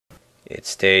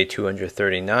It's day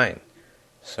 239,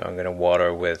 so I'm going to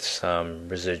water with some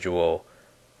residual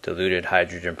diluted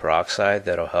hydrogen peroxide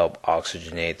that'll help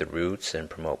oxygenate the roots and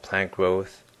promote plant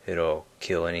growth. It'll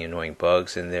kill any annoying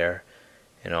bugs in there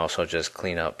and also just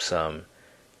clean up some,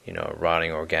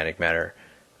 rotting organic matter.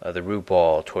 The root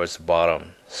ball towards the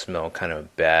bottom smelled kind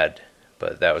of bad,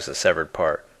 but that was the severed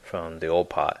part from the old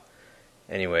pot.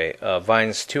 Anyway,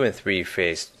 vines 2 and 3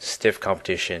 faced stiff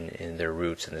competition in their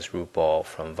roots in this root ball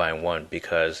from vine 1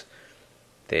 because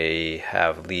they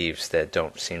have leaves that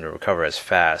don't seem to recover as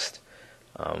fast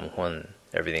when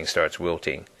everything starts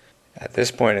wilting. At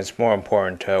this point, it's more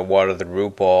important to water the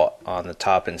root ball on the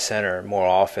top and center more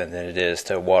often than it is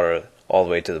to water all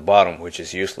the way to the bottom, which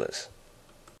is useless.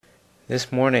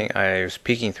 This morning, I was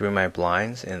peeking through my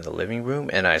blinds in the living room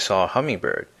and I saw a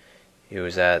hummingbird. It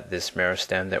was at this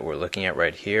meristem that we're looking at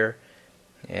right here,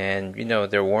 and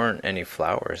there weren't any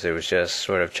flowers. It was just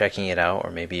sort of checking it out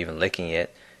or maybe even licking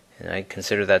it, and I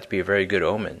consider that to be a very good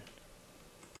omen.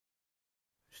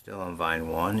 Still on vine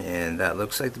 1, and that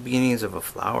looks like the beginnings of a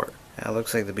flower. That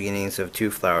looks like the beginnings of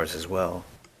 2 flowers as well.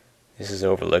 This is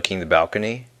overlooking the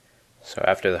balcony. So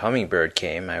after the hummingbird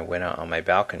came, I went out on my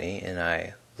balcony and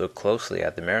I looked closely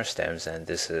at the meristems, and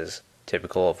this is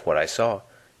typical of what I saw.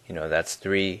 That's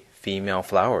 3 female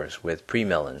flowers with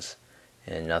pre-melons,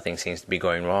 and nothing seems to be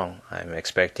going wrong. I'm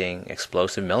expecting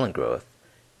explosive melon growth.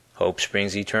 Hope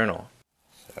springs eternal.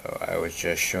 So I was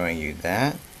just showing you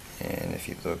that, and if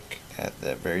you look at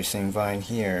that very same vine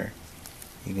here,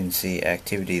 you can see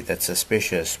activity that's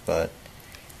suspicious, but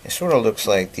it sort of looks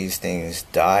like these things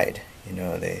died.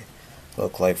 They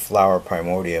look like flower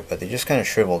primordia, but they just kind of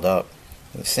shriveled up.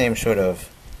 The same sort of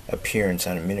appearance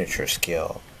on a miniature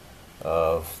scale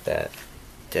of that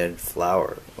dead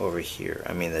flower over here.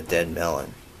 The dead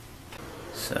melon.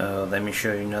 So let me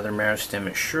show you another meristem.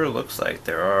 It sure looks like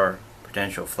there are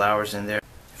potential flowers in there.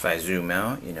 If I zoom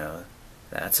out,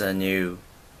 that's a new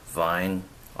vine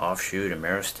offshoot, a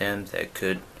meristem that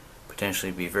could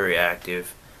potentially be very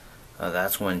active.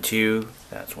 That's one too.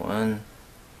 That's one.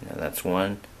 That's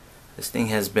one. This thing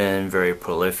has been very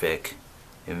prolific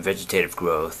in vegetative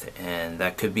growth, and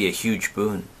that could be a huge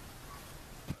boon.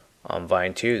 On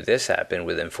vine 2, this happened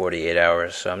within 48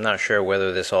 hours, so I'm not sure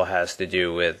whether this all has to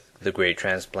do with the Great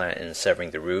Transplant and severing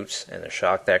the roots and the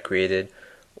shock that created,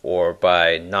 or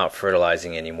by not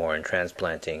fertilizing anymore and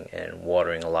transplanting and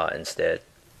watering a lot instead.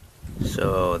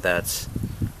 So that's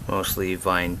mostly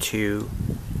vine 2.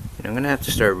 I'm going to have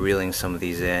to start reeling some of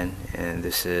these in, and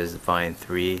this is vine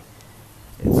 3.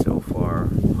 It's so far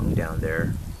hung down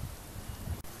there.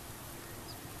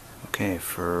 Okay,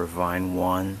 for vine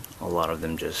 1, a lot of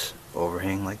them just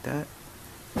overhang like that.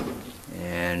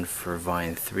 And for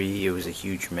vine 3, it was a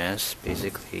huge mess,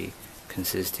 basically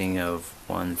consisting of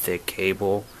one thick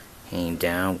cable hanging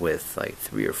down with like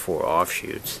 3 or 4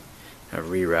 offshoots. I've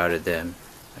rerouted them,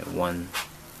 like one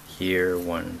here,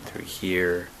 one through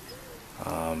here.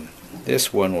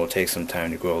 This one will take some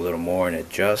time to grow a little more and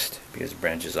adjust because it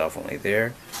branches off only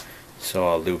there. So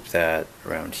I'll loop that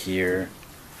around here.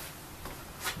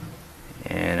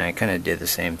 And I kind of did the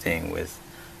same thing with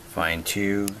vine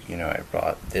 2. I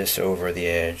brought this over the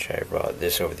edge, I brought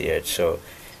this over the edge, so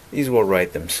these will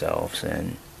right themselves,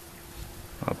 and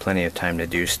I'll have plenty of time to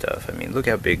do stuff. Look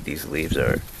how big these leaves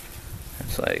are.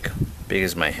 It's like big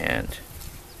as my hand.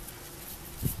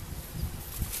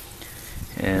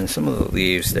 And some of the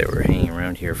leaves that were hanging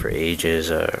around here for ages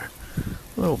are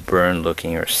a little burned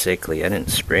looking or sickly. I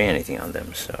didn't spray anything on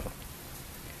them, so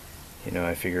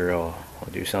I figure I'll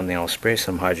do something. I'll spray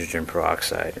some hydrogen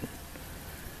peroxide and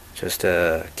just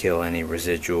to kill any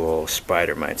residual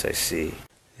spider mites I see.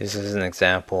 This is an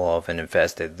example of an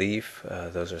infested leaf.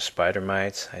 Those are spider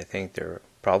mites. I think they're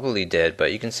probably dead,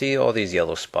 but you can see all these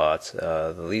yellow spots.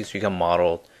 The leaves become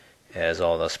mottled as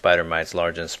all the spider mites,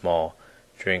 large and small,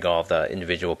 drink all the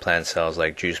individual plant cells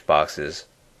like juice boxes.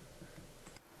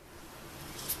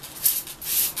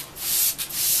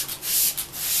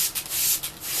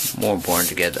 More important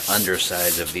to get the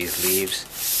undersides of these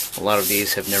leaves. A lot of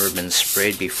these have never been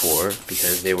sprayed before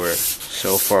because they were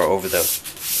so far over the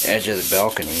edge of the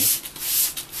balcony,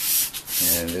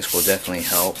 and this will definitely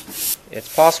help.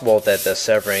 It's possible that the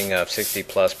severing of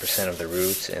 60+% of the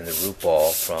roots in the root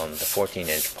ball from the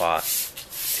 14-inch pot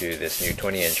to this new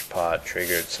 20-inch pot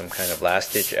triggered some kind of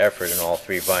last-ditch effort in all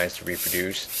 3 vines to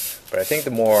reproduce, but I think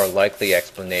the more likely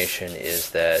explanation is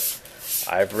that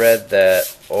I've read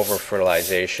that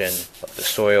over-fertilization of the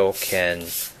soil can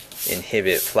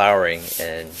inhibit flowering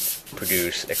and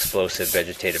produce explosive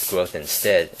vegetative growth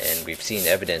instead, and we've seen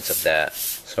evidence of that.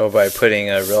 So by putting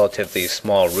a relatively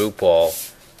small root ball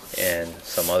and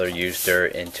some other used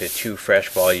dirt into 2 fresh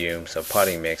volumes of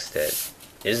potting mix that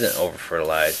isn't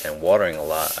over-fertilized, and watering a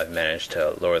lot, I've managed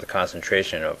to lower the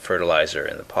concentration of fertilizer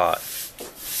in the pot.